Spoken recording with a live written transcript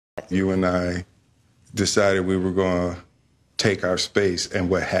you and I decided we were going to take our space, and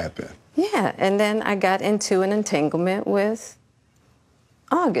what happened? Yeah, and then I got into an entanglement with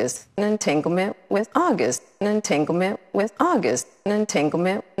August, an entanglement with August, an entanglement with August, an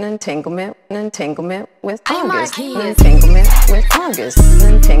entanglement, an entanglement, an entanglement with August, an entanglement with August,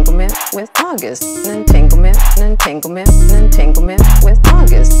 an entanglement with August, an entanglement, an entanglement, an entanglement with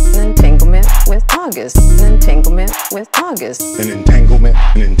August, an entanglement with August, an entanglement with August, An entanglement,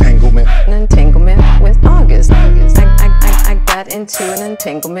 an entanglement. an entanglement with August. I got into an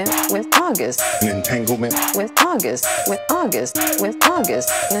entanglement with August, An entanglement. with August, with August, with August,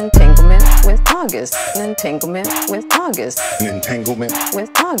 an entanglement with August, an entanglement with August, An entanglement. with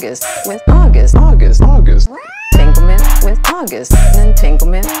August, with August, August. entanglement with August, an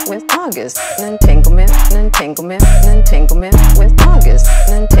entanglement with August, an entanglement, an entanglement, an entanglement with August,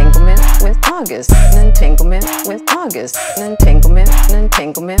 an entanglement with August, an entanglement with August, an entanglement, an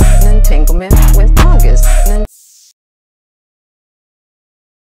entanglement, an entanglement with August, an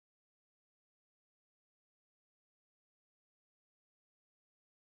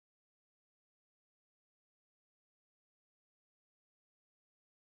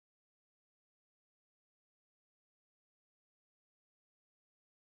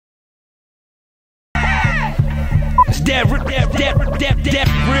That real.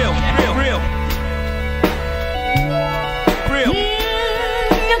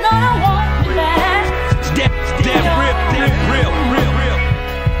 You're gonna want me back. That real.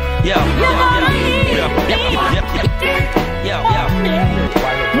 Yo. You're gonna need me. You're gonna want me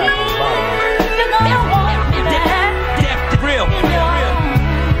back. That real.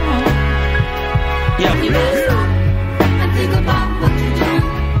 You better stop and think about what you're doing.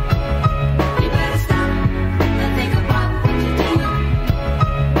 You better stop and think about what you're doing.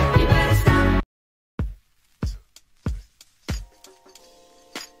 You better stop.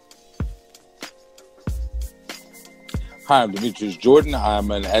 Hi, I'm Demetrius Jordan.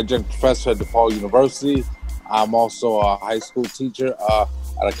 I'm an adjunct professor at DePaul University. I'm also a high school teacher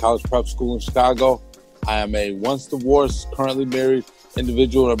at a college prep school in Chicago. I am a once divorced, currently married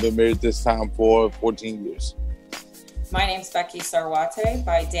individual, and I've been married this time for 14 years. My name's Becky Sarwate.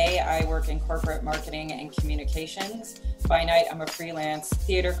 By day, I work in corporate marketing and communications. By night, I'm a freelance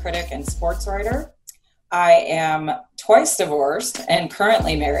theater critic and sports writer. I am twice divorced and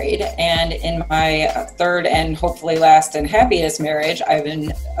currently married. And in my third and hopefully last and happiest marriage,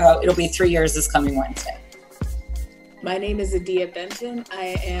 it'll be 3 years this coming Wednesday. My name is Adia Benton.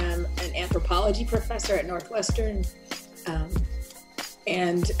 I am an anthropology professor at Northwestern.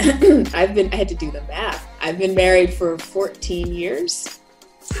 And I had to do the math. I've been married for 14 years.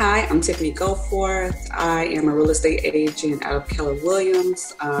 Hi, I'm Tiffany Goforth. I am a real estate agent out of Keller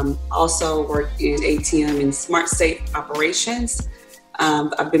Williams. Also work in ATM and smart safe operations.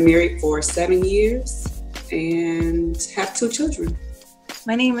 I've been married for 7 years and have 2 children.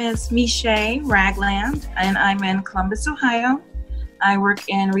 My name is Michelle Ragland, and I'm in Columbus, Ohio. I work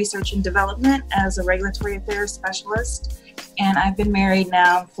in research and development as a regulatory affairs specialist, and I've been married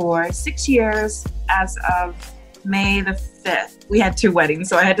now for 6 years as of May the 5th. We had 2 weddings,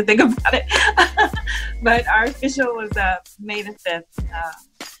 so I had to think about it. But our official was May the 5th,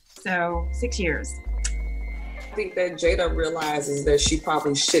 so 6 years. I think that Jada realizes that she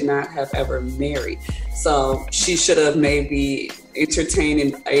probably should not have ever married. So she should have maybe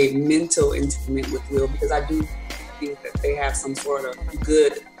entertained a mental intimate with Will, because I do think that they have some sort of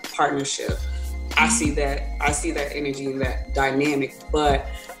good partnership. I see that energy and that dynamic, but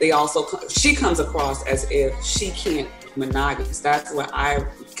she comes across as if she can't be monogamous. That's what I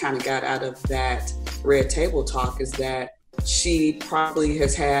kind of got out of that red table talk, is that she probably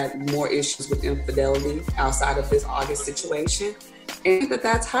has had more issues with infidelity outside of this August situation. And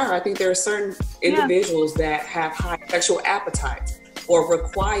that's her. I think there are certain individuals that have high sexual appetites or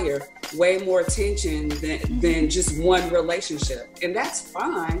require way more attention than just one relationship. And that's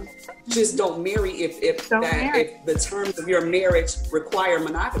fine. Just don't marry if the terms of your marriage require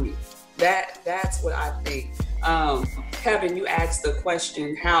monogamy. That's what I think. Kevin, you asked the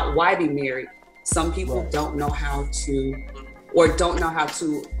question, why be married? Some people don't know how to,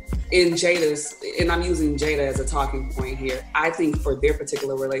 in Jada's, and I'm using Jada as a talking point here, I think for their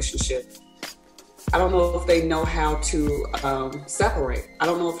particular relationship, I don't know if they know how to separate. I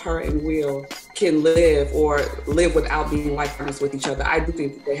don't know if her and Will can live without being life partners with each other. I do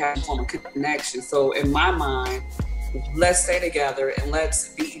think that they have a form of connection. So in my mind, let's stay together and let's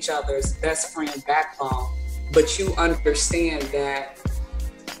be each other's best friend backbone. But you understand that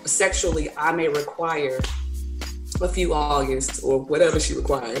sexually, I may require a few Augusts or whatever she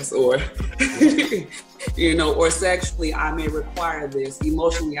requires, or you know, or sexually, I may require this.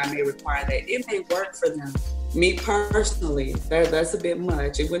 Emotionally, I may require that. It may work for them. Me personally, that's a bit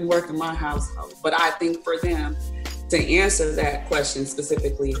much. It wouldn't work in my household. But I think for them, to answer that question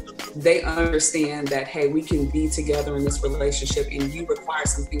specifically, they understand that, hey, we can be together in this relationship and you require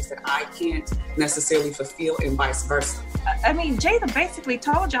some things that I can't necessarily fulfill and vice versa. I mean, Jada basically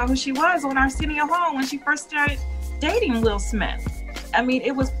told y'all who she was on Arsenio Hall when she first started dating Will Smith. I mean,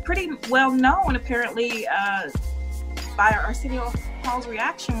 it was pretty well known, apparently, by Arsenio Hall's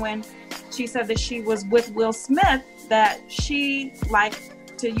reaction when she said that she was with Will Smith, that she liked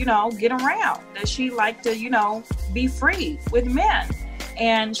to, you know, get around, that she liked to, you know, be free with men.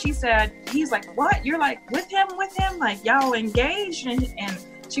 And she said, he's like, what? You're like with him? Like y'all engaged? And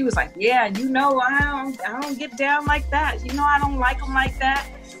she was like, yeah, you know, I don't get down like that. You know, I don't like him like that.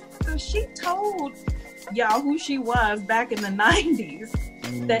 So she told y'all who she was back in the 90s,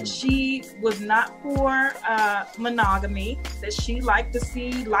 that she was not for monogamy, that she liked to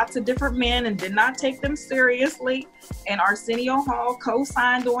see lots of different men and did not take them seriously. And Arsenio Hall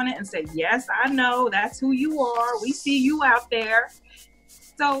co-signed on it and said, yes, I know, that's who you are. We see you out there.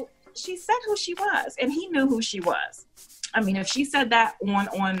 So she said who she was, and he knew who she was. I mean, if she said that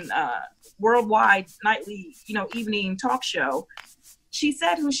on worldwide nightly, you know, evening talk show, she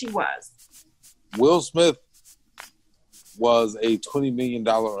said who she was. Will Smith was a $20 million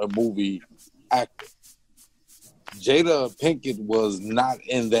a movie actor. Jada Pinkett was not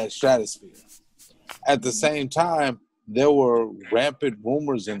in that stratosphere. At the same time, there were rampant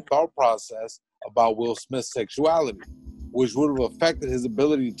rumors and thought process about Will Smith's sexuality, which would have affected his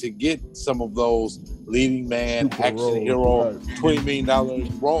ability to get some of those leading man, action hero, $20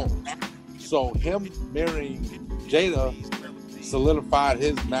 million roles. So him marrying Jada solidified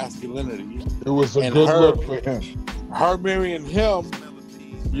his masculinity. It was a good look for him. Her marrying him,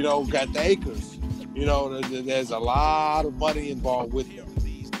 you know, got the acres. You know, there's a lot of money involved with him.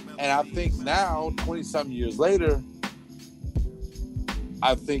 And I think now, 20-something years later,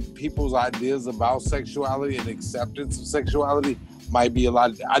 I think people's ideas about sexuality and acceptance of sexuality might be a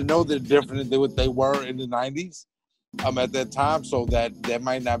lot. I know they're different than what they were in the 90s at that time, so that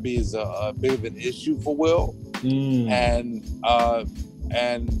might not be as a big of an issue for Will. And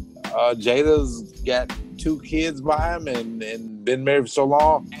Jada's got 2 kids by him and been married for so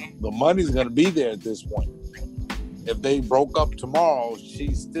long. The money's going to be there at this point. If they broke up tomorrow,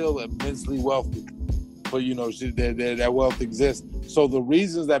 she's still immensely wealthy. But, you know, that wealth exists. So the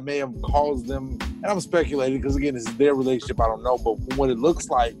reasons that may have caused them, and I'm speculating because, again, this is their relationship, I don't know, but from what it looks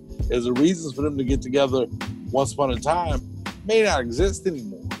like, is the reasons for them to get together once upon a time may not exist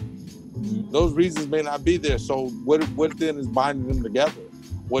anymore. Those reasons may not be there. So what then is binding them together?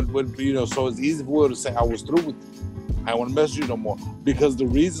 What you know? So it's easy for Will to say, "I was through with you. I don't want to mess with you no more," because the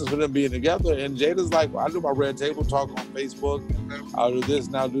reasons for them being together. And Jada's like, well, "I do my red table talk on Facebook. I'll do this,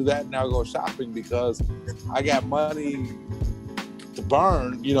 now do that, now go shopping because I got money to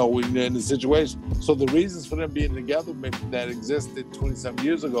burn." You know, when you're in the situation. So the reasons for them being together that existed 20-some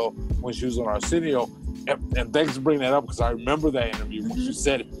years ago when she was on Arsenio, and thanks for bringing that up because I remember that interview when she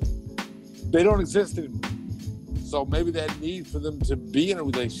said it. They don't exist anymore. So maybe that need for them to be in a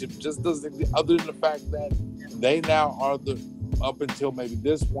relationship just doesn't exist, other than the fact that they now are up until maybe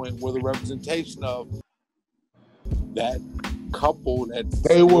this point, were the representation of that couple that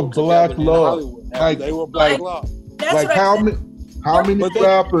they were black love. Like, they were black love. Like how many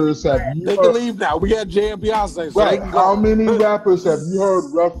rappers have you heard? They can leave now. We got Jay and Beyonce. So right. How many rappers have you heard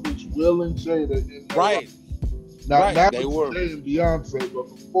reference Will and Jada in their right. Life? Now, that they was were Jay and Beyonce, but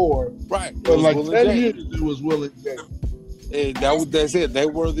before, right? But like 10 years, it was Will and Jay. That's it. They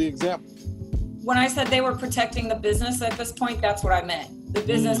were the example. When I said they were protecting the business at this point, that's what I meant. The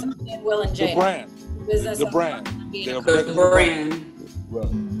business of Will and Jada. The brand. The brand. The brand.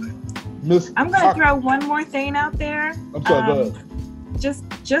 Right. I'm going to throw one more thing out there. I'm sorry, go ahead.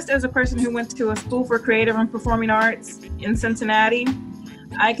 Just as a person who went to a school for creative and performing arts in Cincinnati,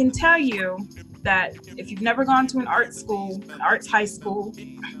 I can tell you that if you've never gone to an art school, an arts high school,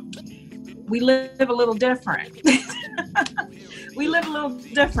 we live a little different. We live a little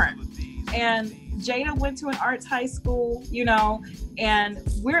different. And Jada went to an arts high school, you know, and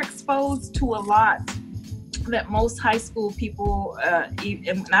we're exposed to a lot that most high school people,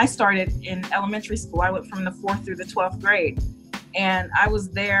 and I started in elementary school. I went from the 4th through the 12th grade. And I was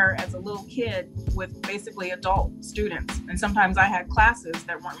there as a little kid with basically adult students. And sometimes I had classes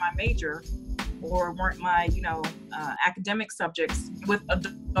that weren't my major or weren't my, you know, academic subjects with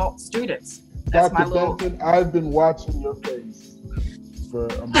adult students. That's Dr. Benton, I've been watching your face for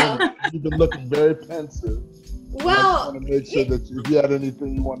a minute. You've been looking very pensive. Well, I want to make sure that if you had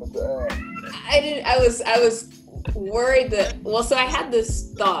anything you wanted to add. I didn't. I was worried that. Well, so I had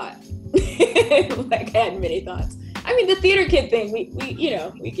this thought. Like I had many thoughts. I mean, the theater kid thing. We we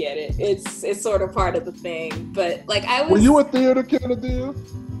get it. It's sort of part of the thing. But like I was. Were you a theater kid, Adia?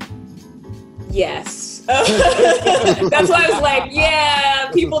 Yes. That's why I was like, yeah,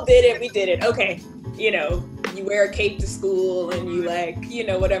 people did it. We did it. Okay. You wear a cape to school and you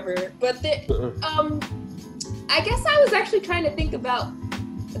whatever. But I guess I was actually trying to think about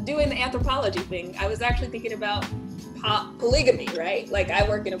doing the anthropology thing. I was actually thinking about polygamy, right? Like I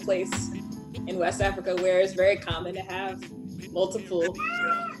work in a place in West Africa where it's very common to have multiple,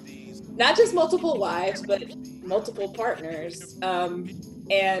 not just multiple wives, but multiple partners.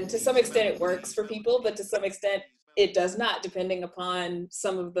 And to some extent it works for people, but to some extent it does not, depending upon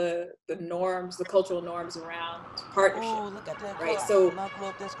some of the norms, the cultural norms around partnership, right? So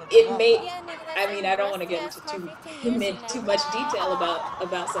it may, I don't want to get into too much detail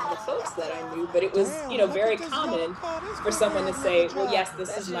about some of the folks that I knew, but it was, very common for someone to say, well, yes,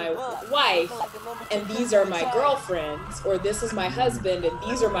 this is my wife, and these are my girlfriends, or this is my husband, and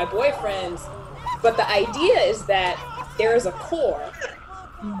these are my boyfriends. But the idea is that there is a core.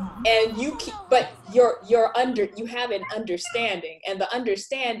 And you have an understanding, and the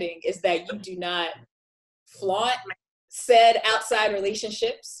understanding is that you do not flaunt said outside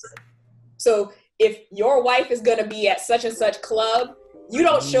relationships. So if your wife is going to be at such and such club, you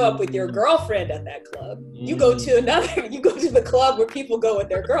don't show up with your girlfriend at that club. You go to the club where people go with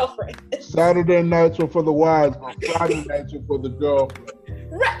their girlfriend. Saturday nights were for the wives, but Friday nights were for the girlfriend.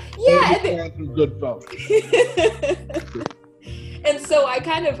 Right? Yeah. Good fellas. And so I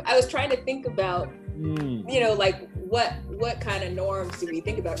was trying to think about, like what kind of norms do we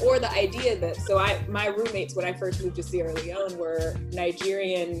think about? Or the idea that, my roommates when I first moved to Sierra Leone were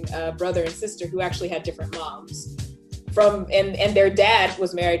Nigerian brother and sister who actually had different moms and their dad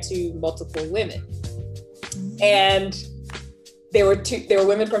was married to multiple women. And there were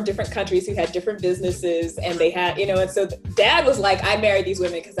women from different countries who had different businesses, and they had, and so dad was like, I married these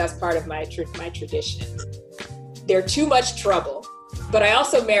women because that's part of my tradition. They're too much trouble. But I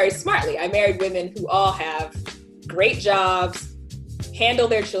also married smartly. I married women who all have great jobs, handle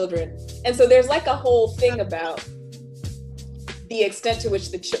their children. And so there's like a whole thing about the extent to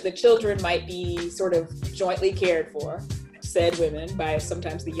which the children might be sort of jointly cared for, said women, by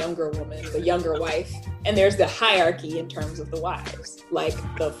sometimes the younger woman, the younger wife. And there's the hierarchy in terms of the wives. Like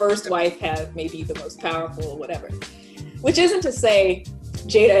the first wife has maybe the most powerful, whatever. Which isn't to say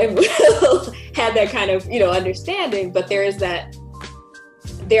Jada and Will had that kind of, understanding, but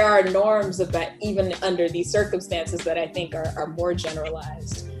there are norms about even under these circumstances that I think are more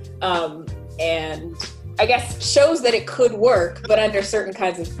generalized. And I guess shows that it could work, but under certain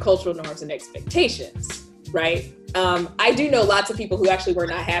kinds of cultural norms and expectations, right? I do know lots of people who actually were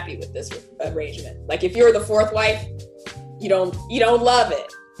not happy with this arrangement. Like if you're the fourth wife, you don't love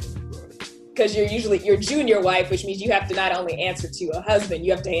it. Because you're usually your junior wife, which means you have to not only answer to a husband,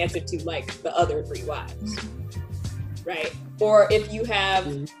 you have to answer to like the other three wives, right? Or if you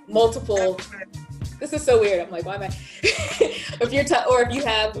have multiple, this is so weird. I'm like, why am I? If you're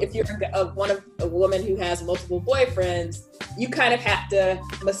a woman who has multiple boyfriends, you kind of have to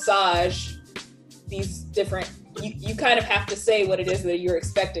massage these different. You kind of have to say what it is that you're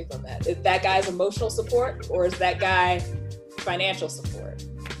expecting from that. Is that guy's emotional support, or is that guy financial support?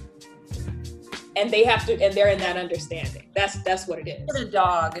 And they're in that understanding. That's what it is. Get a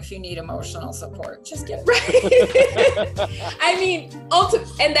dog if you need emotional support. Just get it. Right. I mean,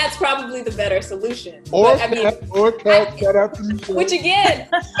 and that's probably the better solution. Or cat after you. Which again,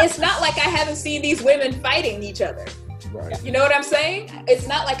 it's not like I haven't seen these women fighting each other. Right. You know what I'm saying? It's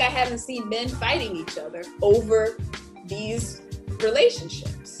not like I haven't seen men fighting each other over these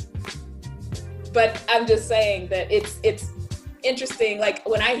relationships. But I'm just saying that it's interesting. Like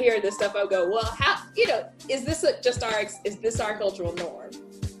when I hear this stuff, I'll go, well, how, is this our cultural norm?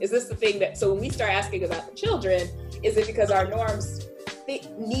 Is this the thing that, so when we start asking about the children, is it because our norms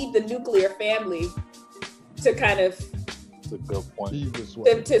need the nuclear family to kind of, That's a good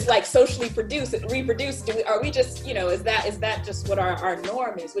point. to like socially reproduce? Are we just, is that just what our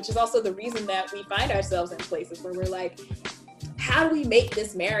norm is? Which is also the reason that we find ourselves in places where we're like, how do we make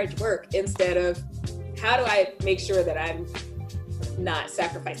this marriage work, instead of how do I make sure that I'm not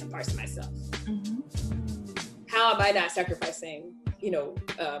sacrificing parts of myself? Mm-hmm. How am I not sacrificing,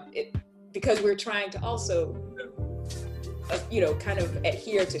 because we're trying to also, kind of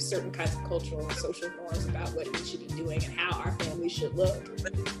adhere to certain kinds of cultural and social norms about what we should be doing and how our family should look.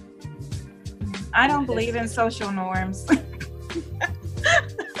 I don't believe in social norms.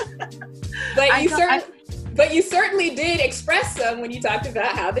 But But you certainly did express some when you talked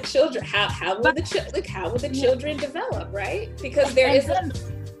about how the children, how will the children develop, right? Because there is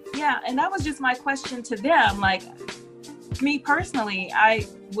and that was just my question to them. Like, me personally, I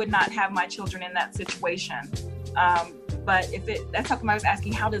would not have my children in that situation. But that's how come I was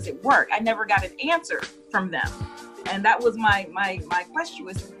asking, how does it work? I never got an answer from them. And that was my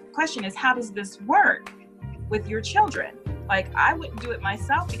question is, how does this work with your children? Like, I wouldn't do it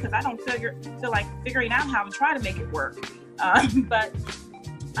myself because I don't feel like figuring out how to try to make it work. But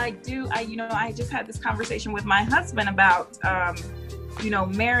I just had this conversation with my husband about,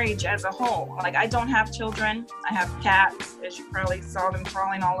 marriage as a whole. Like, I don't have children. I have cats, as you probably saw them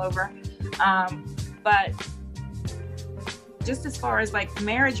crawling all over. But just as far as like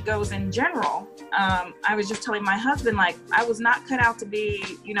marriage goes in general, I was just telling my husband, like, I was not cut out to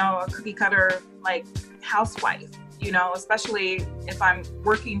be, a cookie cutter, like, housewife, especially if I'm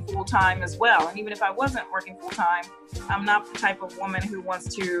working full time as well. And even if I wasn't working full time, I'm not the type of woman who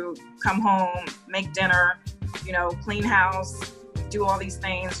wants to come home, make dinner, clean house, do all these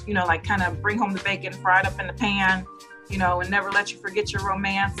things, like kind of bring home the bacon, fry it up in the pan, and never let you forget your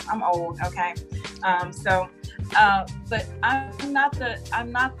romance. I'm old, okay? But I'm not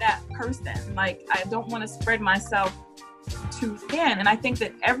that person. Like, I don't want to spread myself too thin. And I think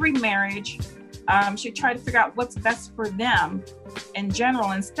that every marriage should try to figure out what's best for them in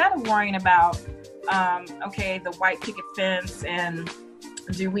general, instead of worrying about, the white picket fence and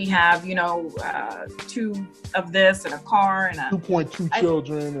do we have, two of this and a car and 2.2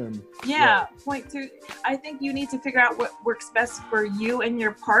 children and 0.2. I think you need to figure out what works best for you and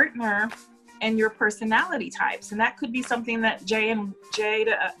your partner and your personality types. And that could be something that Jada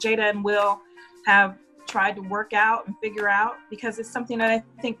and Will have tried to work out and figure out, because it's something that I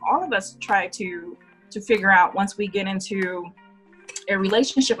think all of us try to figure out once we get into a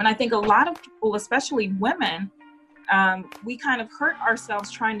relationship. And I think a lot of people, especially women, we kind of hurt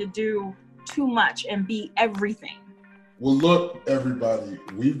ourselves trying to do too much and be everything. Well, look, everybody,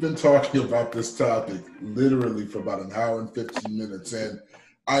 we've been talking about this topic literally for about an hour and 15 minutes, and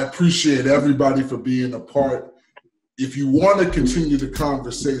I appreciate everybody for being a part. If you want to continue the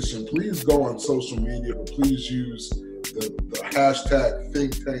conversation, please go on social media, but please use the hashtag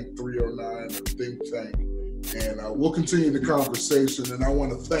ThinkTank309 or ThinkTank, and we'll continue the conversation. And I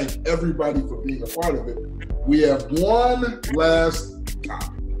want to thank everybody for being a part of it. We have one last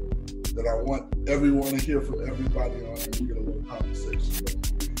topic that I want everyone to hear from everybody on, and we get a little conversation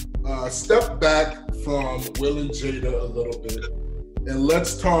going. Step back from Will and Jada a little bit, and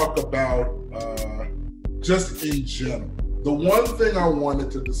let's talk about just in general. The one thing I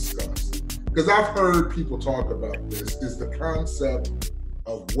wanted to discuss, because I've heard people talk about this, is the concept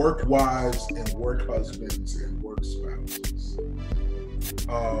of work wives and work husbands and work spouses.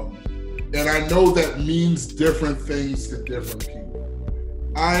 And I know that means different things to different people.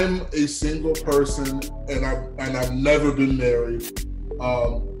 I'm a single person, and I've never been married.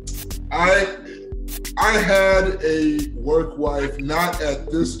 I had a work wife, not at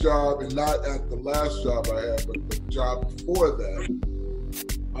this job and not at the last job I had, but the job before that.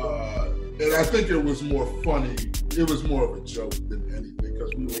 And I think it was more funny. It was more of a joke than anything,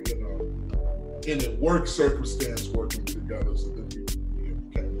 because we were in a work circumstance working together, so then we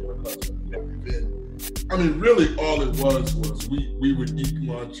became work husband and wife. And I mean, really all it was we would eat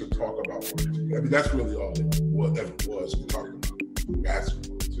lunch and talk about work. I mean, that's really all it was. We talked about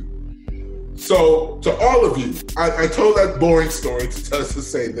basketball too. So to all of you, I told that boring story to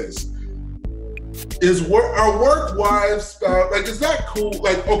say this. Are work wives spouse, like, is that cool?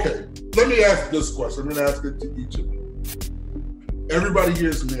 Like, okay, let me ask this question. I'm gonna ask it to each of you. Everybody here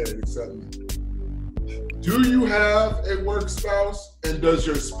is married except me. Do you have a work spouse? And does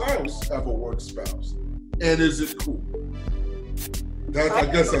your spouse have a work spouse? And is it cool? I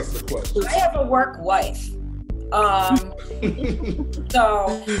guess that's the question. I have a work wife.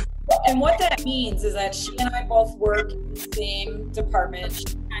 So, and what that means is that she and I both work in the same department.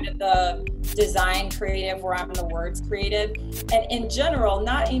 She's kind of the design creative, where I'm the words creative. And in general,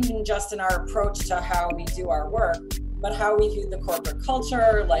 not even just in our approach to how we do our work, but how we view the corporate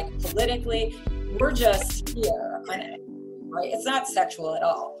culture, like politically, we're just here, right? It's not sexual at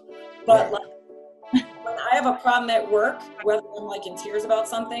all. But like, when I have a problem at work, whether I'm like in tears about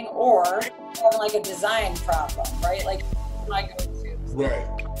something or having like a design problem, right? Like my go-to. Right.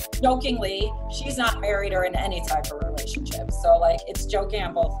 Jokingly, she's not married or in any type of relationship. So like it's joking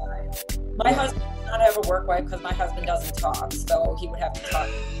on both sides. My husband does not have a work wife because my husband doesn't talk, so he would have to talk.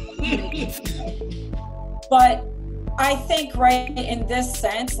 But I think, right, in this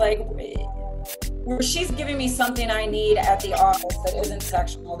sense, like where she's giving me something I need at the office that isn't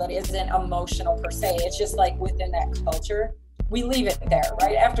sexual, that isn't emotional per se. It's just like within that culture, we leave it there,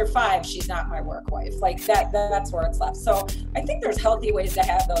 right? After 5, she's not my work wife. Like that's where it's left. So I think there's healthy ways to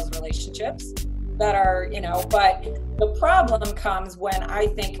have those relationships that are, but the problem comes when I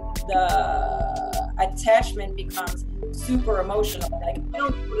think the attachment becomes super emotional. Like, I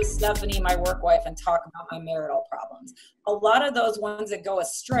don't go to Stephanie, my work wife, and talk about my marital problems. A lot of those ones that go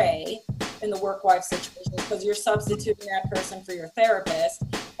astray in the work wife situation because you're substituting that person for your therapist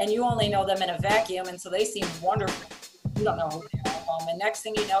and you only know them in a vacuum, and so they seem wonderful. You don't know who they are at home, and next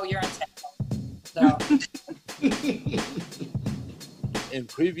thing you know, you're entangled. So. In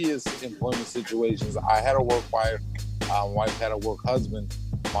previous employment situations, I had a work wife, my wife had a work husband.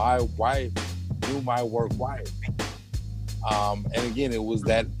 My wife knew my work wife. And again, it was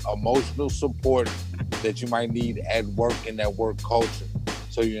that emotional support that you might need at work in that work culture.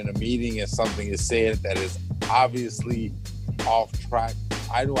 So you're in a meeting and something is said that is obviously off track.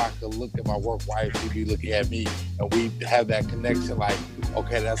 I knew I could look at my work wife, she'd be looking at me, and we have that connection like,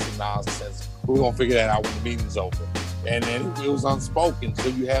 okay, that's some nonsense. We're going to figure that out when the meeting's over. And then it was unspoken. So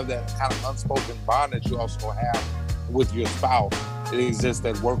you have that kind of unspoken bond that you also have with your spouse. It exists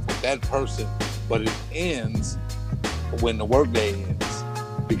at work with that person, but it ends when the workday ends.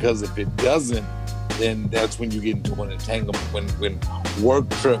 Because if it doesn't, then that's when you get into an entanglement, when work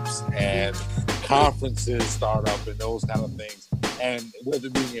trips and conferences start up and those kind of things. And whether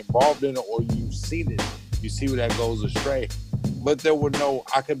being involved in it or you've seen it, you see where that goes astray. But there were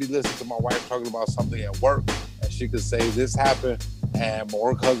I could be listening to my wife talking about something at work, and she could say, this happened, and my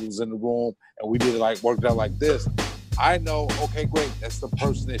work husband was in the room, and we did it worked out like this. I know, okay, great, that's the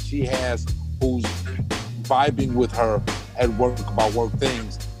person that she has who's vibing with her at work about work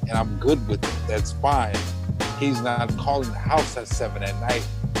things, and I'm good with it. That's fine. He's not calling the house at 7 at night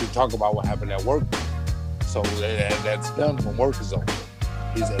to talk about what happened at work. So that's done when work is over.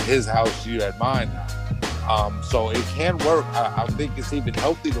 He's at his house, you're at mine now. So it can work. I think it's even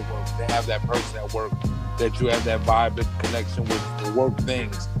healthy to work, to have that person at work, that you have that vibe and connection with the work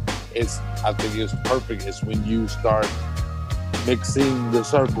things. I think it's perfect. It's when you start mixing the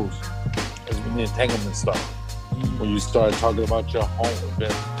circles. It's when the entanglements start. When you start talking about your home.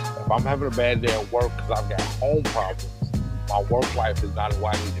 If I'm having a bad day at work because I've got home problems, my work wife is not who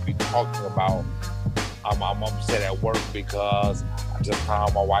I need to be talking about. I'm upset at work because I just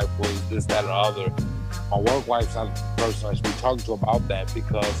found my wife was this, that, or other. My work wife's not the person I should be talking to about that,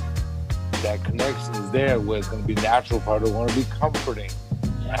 because that connection is there where it's going to be natural for her to want to be comforting.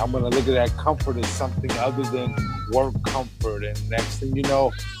 And I'm going to look at that comfort as something other than work comfort. And next thing you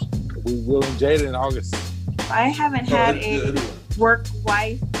know, we will and Jada in August. I haven't had a work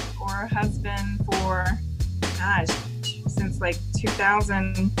wife or husband for, since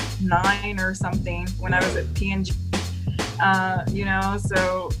 2009 or something, when I was at P&G.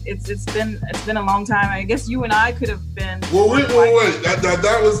 So it's been a long time. I guess you and I could have been. Well, wait.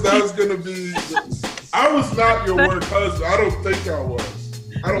 That was gonna be. I was not your work husband. I don't think I was.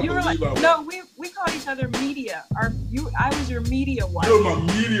 I don't believe I was. No, we call each other media. I was your media wife. You're my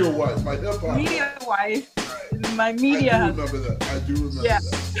media wife, my hip hop media wife. Right. My media. I do remember that.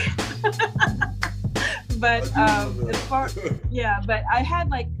 But but I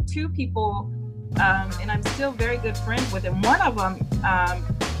had 2 people. And I'm still very good friends with them. One of them,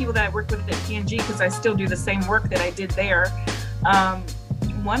 people that I worked with at P&G, because I still do the same work that I did there.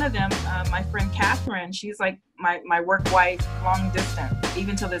 One of them, my friend Catherine, she's my work wife, long distance.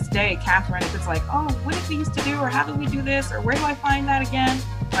 Even to this day, Catherine, if it's oh, what did we used to do, or how do we do this, or where do I find that again?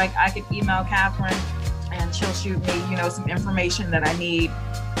 I could email Catherine and she'll shoot me, some information that I need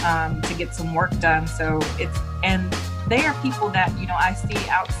to get some work done. So and they are people that, I see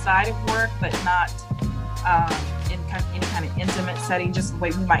outside of work, but not in any kind of intimate setting. Just the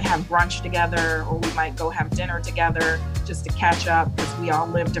way we might have brunch together, or we might go have dinner together just to catch up, because we all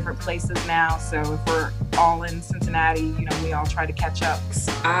live different places now. So if we're all in Cincinnati, we all try to catch up.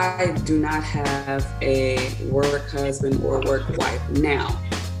 I do not have a work husband or work wife now.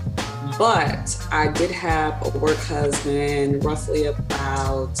 But I did have a work husband roughly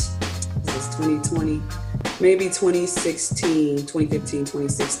about, 2020, maybe 2015,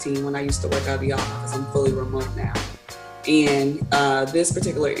 2016, when I used to work out of the office. I'm fully remote now. And this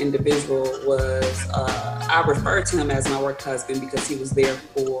particular individual was, I refer to him as my work husband because he was there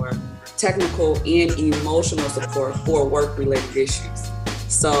for technical and emotional support for work-related issues.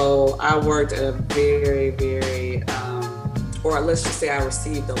 So I worked at a very, very, or let's just say I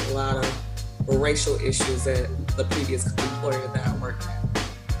received a lot of racial issues at the previous employer that I worked at.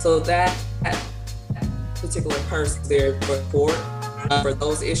 So that particular person there for support for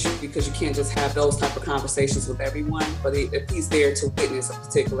those issues, because you can't just have those type of conversations with everyone. But if he's there to witness a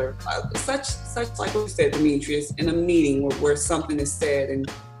particular, such like what you said, Demetrius, in a meeting where something is said, and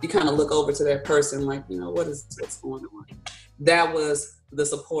you kind of look over to that person like, what's going on? That was the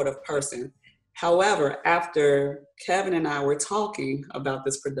supportive person. However, after Kevin and I were talking about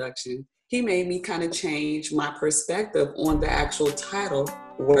this production, he made me kind of change my perspective on the actual title,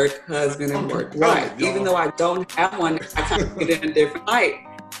 Work Husband and Work Wife. Even though I don't have one, I kind of get it in a different light.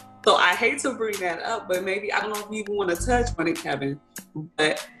 So I hate to bring that up, but maybe, I don't know if you even want to touch on it, Kevin,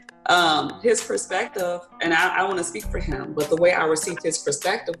 but his perspective, and I want to speak for him, but the way I received his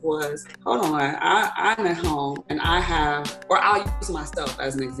perspective was, hold on, I'm at home and I'll use myself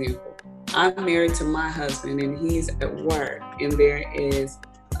as an example. I'm married to my husband and he's at work, and there is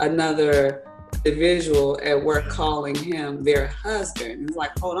another individual at work calling him their husband. It's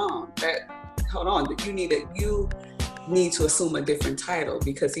like, hold on, you need to assume a different title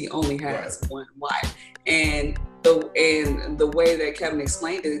because he only has one wife. And the way that Kevin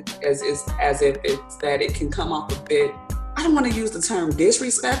explained it as if it's that it can come off a bit, I don't want to use the term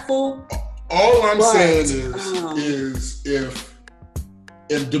disrespectful. All I'm saying is if,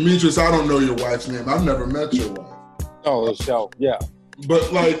 and Demetrius, I don't know your wife's name. I've never met your wife. Oh, Michelle, yeah.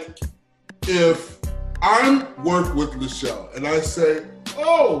 But like, if I work with Michelle and I say,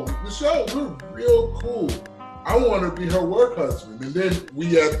 oh, Michelle, we're real cool, I want to be her work husband. And then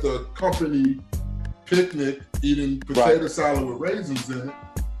we at the company picnic eating potato salad with raisins in it.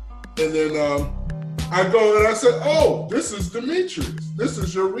 And then I go and I say, oh, this is Demetrius. This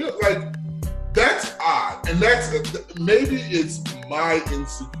is your real, like, that's odd. And that's, maybe it's my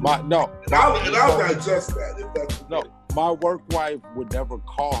insecurity. I'll digest that if that's the case. My work wife would never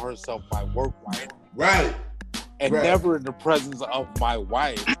call herself my work wife. Right. And never in the presence of my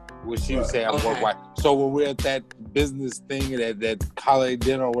wife would she say I'm work wife. So when we're at that business thing, that holiday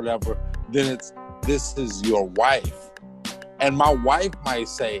dinner or whatever, then it's, this is your wife. And my wife might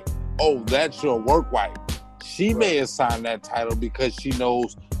say, oh, that's your work wife. She may assign that title because she knew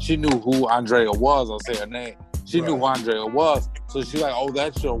who Andrea was. I'll say her name. She knew who Andrea was. So she's like, oh,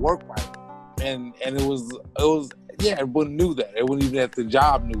 that's your work wife. And it was, yeah, everyone knew that. Everyone even at the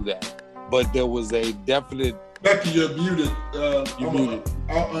job knew that. But there was a definite... Becky, you're muted. I'll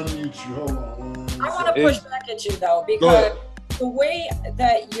unmute you. Hold on. I want to push back at you, though, because the way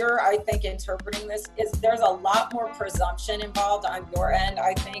that you're, I think, interpreting this is there's a lot more presumption involved on your end,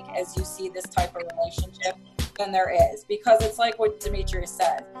 I think, as you see this type of relationship than there is. Because it's like what Demetrius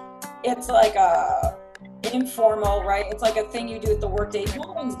said. It's like a informal, right? It's like a thing you do at the work day.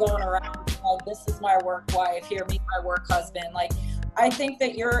 No one's going around, oh, this is my work wife, here, meet my work husband. Like, I think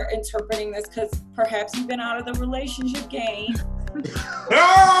that you're interpreting this because perhaps you've been out of the relationship game.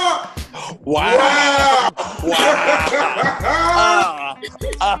 Wow!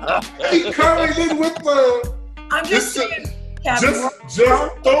 He coming in with the... I'm just saying, Kevin,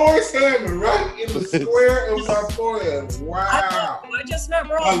 just throw his hammer right in the square of my forehead. Wow. I just meant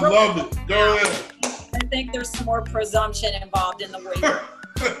wrong. I love it. Go ahead. I think there's some more presumption involved in the way that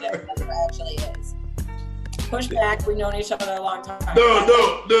there actually is. Push back. We've known each other a long time. No.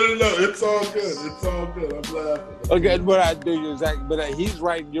 It's all good. It's all good. I'm laughing. Okay, but I do exactly. But he's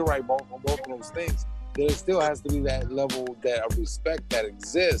right. You're right. Both of those things. There still has to be that level of respect that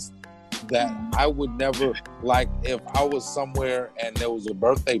exists. That I would never, like, if I was somewhere and there was a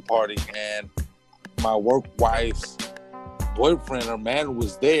birthday party and my work wife's boyfriend or man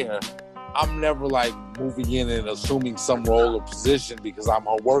was there, I'm never like moving in and assuming some role or position because I'm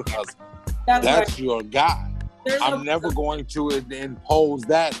her work husband. That's your guy. I'm never going to impose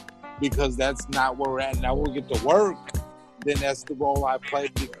that because that's not where we're at. Now we'll get to work, then that's the role I play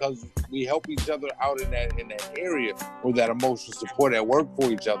because we help each other out in that area or that emotional support at work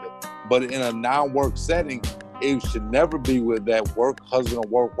for each other. But in a non-work setting, it should never be where that work husband or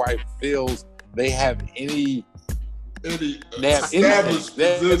work wife feels they have any established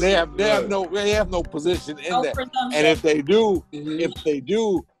position. They have no position in that. And if they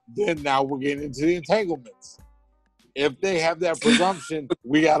do, then now we're getting into the entanglements. If they have that presumption,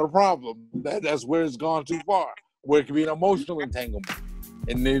 we got a problem. That's where it's gone too far, where it can be an emotional entanglement.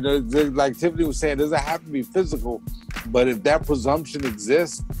 And like Tiffany was saying, it doesn't have to be physical, but if that presumption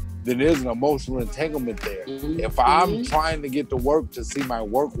exists, then there's an emotional entanglement there. If I'm trying to get to work to see my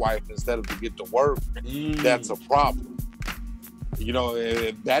work wife instead of to get to work, that's a problem. You know,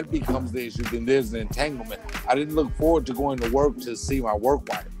 if that becomes the issue, then there's an entanglement. I didn't look forward to going to work to see my work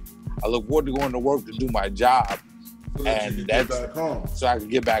wife. I look forward to going to work to do my job. And that's so I can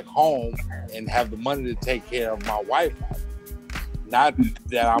get back home and have the money to take care of my wife. Not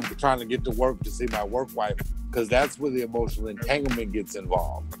that I'm trying to get to work to see my work wife because that's where the emotional entanglement gets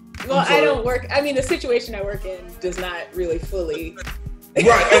involved. Well, I don't work. I mean, the situation I work in does not really fully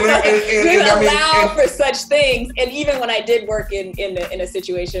right, for such things. And even when I did work in a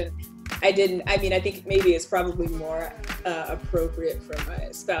situation, I didn't. I mean, I think maybe it's probably more appropriate for my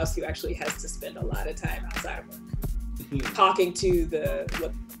spouse who actually has to spend a lot of time outside of work, talking to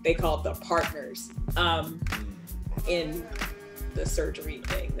what they call the partners in the surgery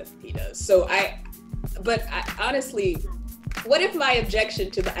thing that he does. So but honestly, what if my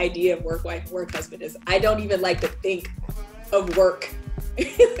objection to the idea of work wife, work husband is I don't even like to think of work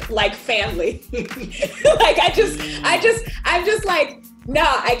like family. Like I'm just like,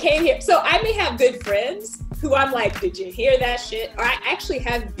 nah, I came here. So I may have good friends who I'm like, did you hear that shit? Or I actually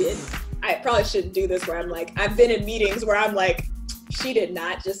have been, I probably shouldn't do this where I'm like, I've been in meetings where I'm like, she did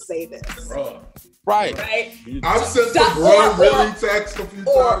not just say this. Right. I've sent some really text a few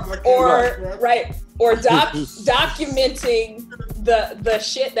times. Documenting the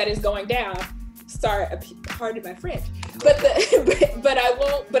shit that is going down. Sorry, pardon my French. But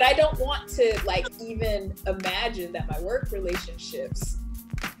I don't want to like even imagine that my work relationships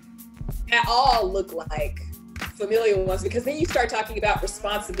at all look like familial ones, because then you start talking about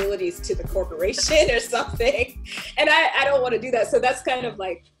responsibilities to the corporation or something, and I don't want to do that. So that's kind of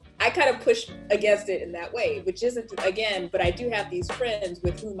like, I kind of push against it in that way, which isn't, again, but I do have these friends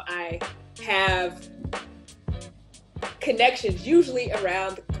with whom I have connections, usually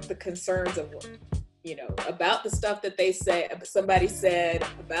around the concerns of work, you know, about the stuff that they say, somebody said,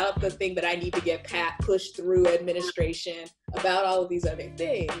 about the thing that I need to get pushed through administration, about all of these other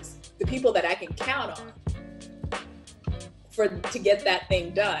things, the people that I can count on to get that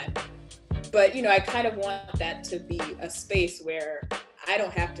thing done. But, you know, I kind of want that to be a space where I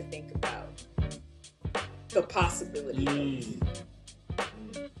don't have to think about the possibility of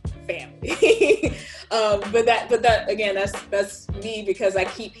family. But that again, that's me, because I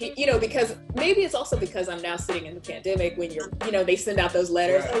keep, you know, because maybe it's also because I'm now sitting in the pandemic when they send out those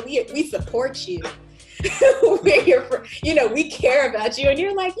letters. Oh, we support you. We're here for, we care about you, and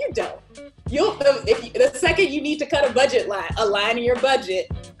you're like, you don't. The second you need to cut a line in your budget,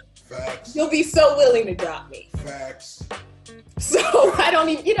 facts, you'll be so willing to drop me. Facts. So I don't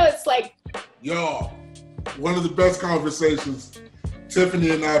even, it's like, y'all, one of the best conversations.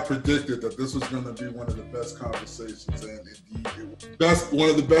 Tiffany and I predicted that this was going to be one of the best conversations, and indeed it was one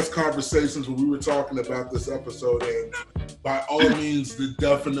of the best conversations when we were talking about this episode, and by all means, it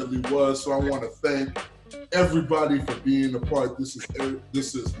definitely was. So I want to thank everybody for being a part. This is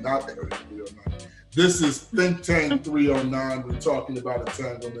not Area 309. This is Think Tank 309. We're talking about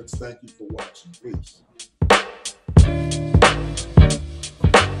entanglements. Thank you for watching. Peace.